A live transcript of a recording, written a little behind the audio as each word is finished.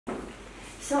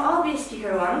So I'll be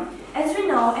speaker one. As we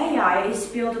know, AI is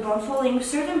built upon following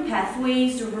certain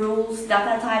pathways, rules,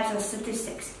 data types, and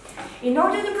statistics, in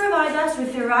order to provide us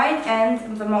with the right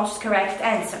and the most correct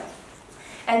answer.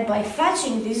 And by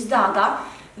fetching this data,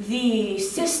 the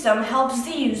system helps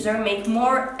the user make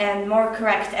more and more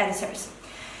correct answers.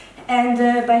 And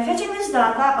by fetching this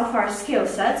data of our skill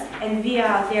sets and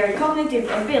via their cognitive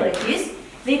abilities,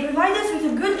 they provide us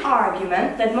with a good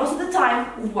argument that most of the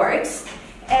time works,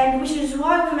 and which is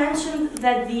why we mentioned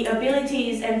that the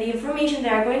abilities and the information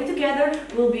that are going together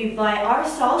will be by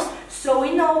ourselves, so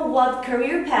we know what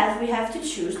career path we have to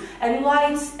choose and why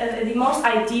it's the most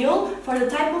ideal for the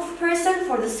type of person,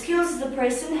 for the skills the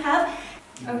person have.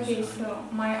 Okay, so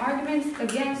my arguments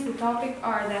against the topic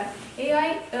are that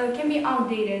AI can be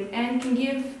outdated and can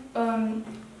give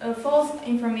false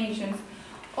information.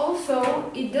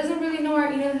 Also, it doesn't really know our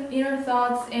inner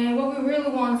thoughts and what we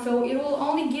really want, so it will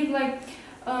only give it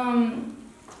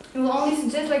will only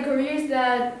suggest careers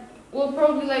that will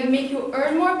probably make you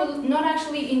earn more but not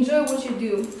actually enjoy what you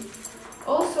do.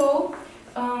 Also,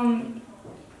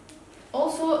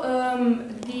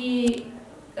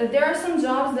 there are some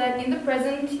jobs that in the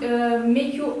present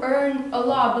make you earn a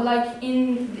lot, but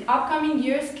in the upcoming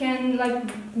years can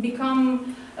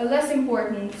become less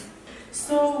important.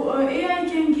 So AI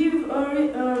can give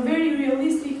a very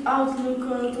realistic outlook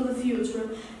to the future,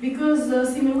 because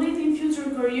simulating future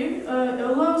career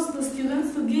allows the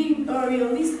students to gain a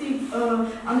realistic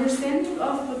understanding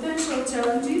of potential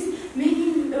challenges,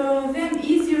 making them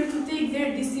easier to take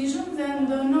their decisions and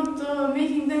not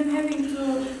making them having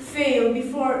to fail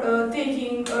before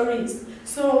taking a risk.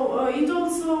 So it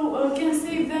also can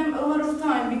save them a lot of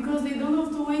time, because they don't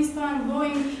have to waste time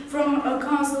going from a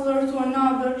counselor to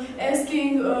another,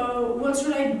 asking what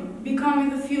should I become in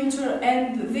the future,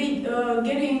 and they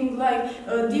getting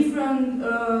different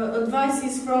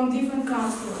advices from different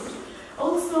counselors.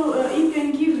 Also, it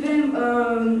can give them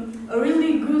a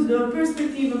really good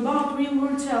perspective about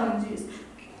real-world challenges.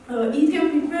 It can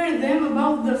prepare them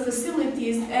about the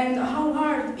facilities and how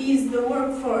hard is the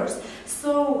workforce.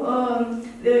 So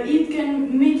it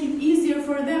can make it easier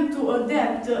for them to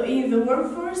adapt in the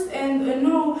workforce and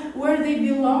know where they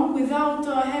belong without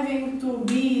having to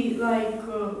be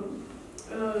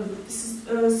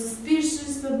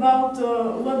suspicious about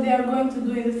what they are going to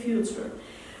do in the future.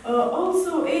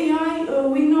 Also, AI,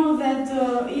 we know that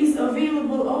is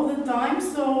available all the time,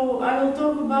 so I will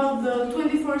talk about the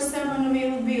 24/7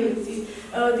 availability.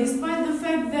 Despite the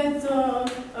fact that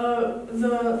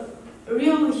the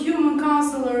real human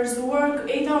counselors work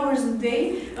 8 hours a day,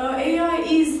 AI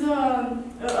is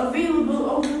available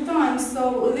all the time,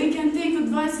 so they can take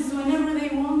advices whenever they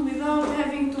want without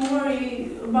having to worry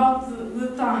about the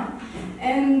time.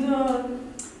 And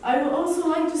I would also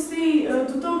like to say,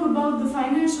 to talk about the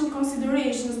financial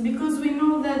considerations, because we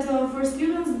know that for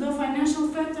students the financial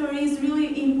factor is really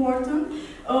important,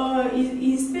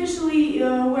 especially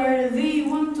where they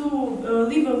want to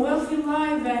live a wealthy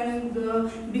life and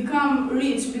become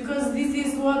rich, because this is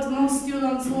what most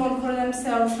students want for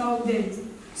themselves nowadays.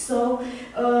 So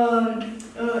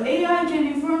AI can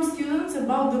inform students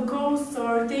about the costs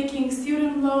or taking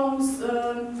student loans,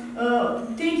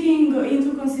 taking into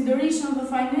consideration the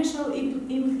financial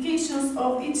implications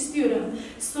of each student.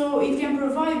 So it can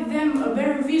provide them a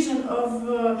better vision of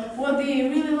what they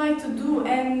really like to do,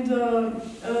 and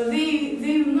they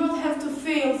will not have to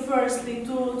fail firstly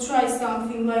to try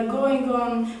something, like going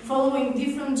on following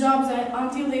different jobs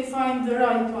until they find the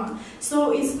right one. So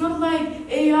it's not like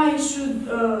AI should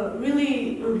really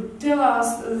tell us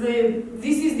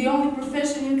this is the only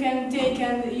profession you can take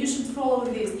and you should follow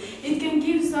this. It can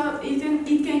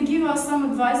give us some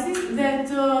advices that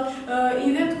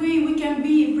in that way we can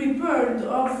be prepared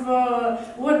of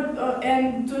and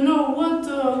to know what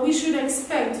we should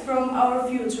expect from our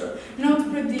future, not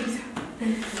predict.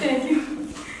 Thank you.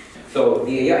 So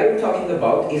the AI you're talking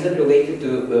about isn't related to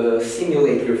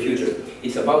simulate your future.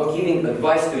 It's about giving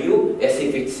advice to you as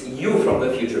if it's you from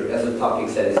the future, as the topic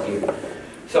says here.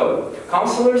 So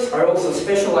counselors are also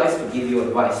specialized to give you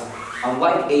advice,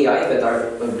 unlike AI that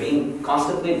are being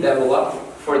constantly developed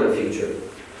for the future.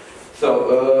 So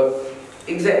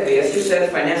exactly, as you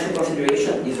said, financial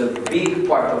consideration is a big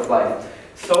part of life.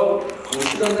 So we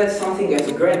shouldn't let something as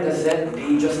grand as that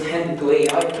be just handed to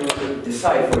AI to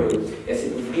decide for you, as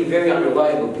it would be very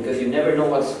unreliable, because you never know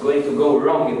what's going to go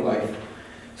wrong in life.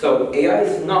 So AI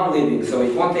is non-living, so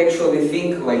it won't actually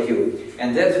think like you,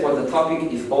 and that's what the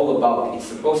topic is all about. It's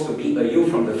supposed to be a you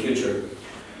from the future.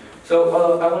 So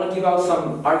I want to give out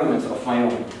some arguments of my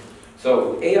own.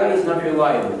 So AI is not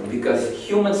reliable because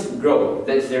humans grow,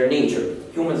 that's their nature.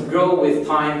 Humans grow with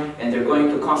time and they're going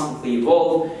to constantly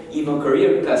evolve, even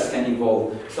career paths can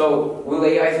evolve. So will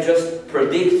AI just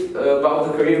predict about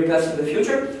the career paths in the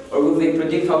future, or will they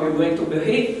predict how you're going to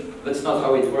behave? That's not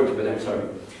how it works, but I'm sorry.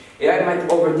 AI might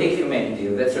overtake humanity.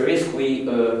 That's a risk we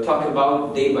talk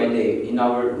about day by day in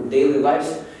our daily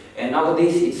lives, and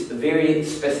nowadays it's very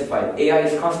specified. AI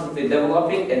is constantly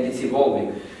developing and it's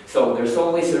evolving. So there's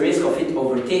always a risk of it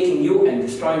overtaking you and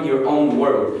destroying your own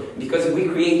world, because we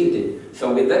created it.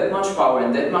 So with that much power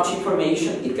and that much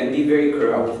information, it can be very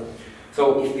corrupt.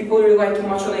 So if people rely too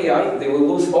much on AI, they will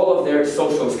lose all of their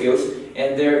social skills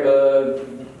and their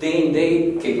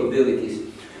day-to-day capabilities.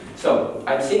 So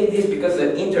I'm saying this because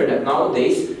the internet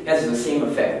nowadays has the same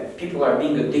effect. People are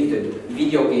being addicted.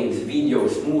 Video games,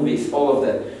 videos, movies, all of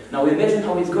that. Now imagine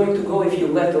how it's going to go if you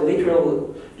let a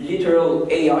literal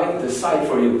AI decide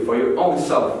for you, for your own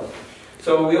self.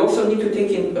 So we also need to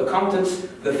take into account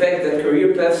the fact that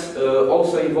career paths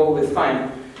also evolve with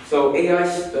time. So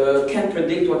AIs can't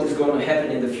predict what is going to happen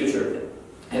in the future,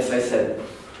 as I said.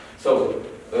 So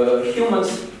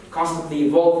humans constantly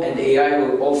evolve and AI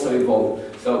will also evolve.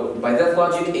 So by that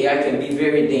logic, AI can be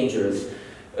very dangerous.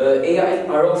 AI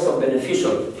are also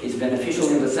beneficial. It's beneficial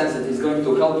in the sense that it's going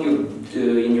to help you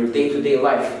in your day-to-day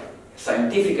life,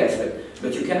 scientific aspect.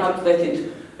 But you cannot let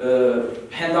it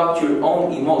hand out your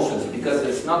own emotions, because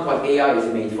it's not what AI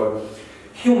is made for.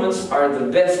 Humans are the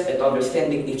best at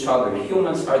understanding each other.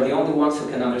 Humans are the only ones who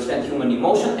can understand human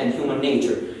emotion and human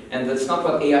nature. And that's not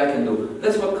what AI can do.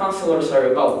 That's what counselors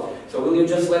are about. So will you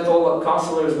just let all the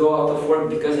counselors go out of work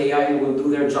because AI will do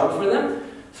their job for them?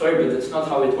 Sorry, but that's not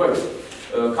how it works.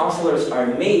 Counselors are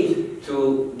made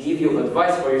to give you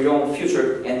advice for your own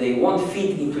future, and they won't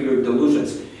feed into your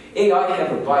delusions. AI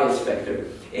have a bias factor.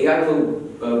 AI will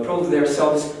prove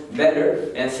themselves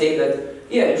better and say that,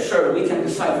 yeah, sure, we can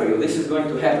decide for you. This is going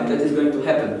to happen, that is going to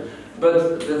happen.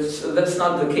 But that's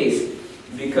not the case.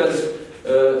 Because,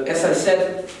 as I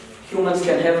said, humans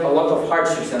can have a lot of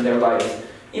hardships in their lives.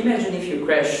 Imagine if you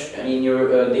crash in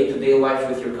your day-to-day life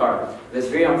with your car. That's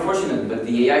very unfortunate, but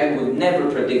the AI would never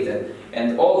predict that.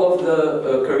 And all of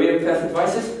the career path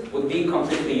advices would be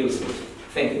completely useless.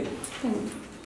 Thank you.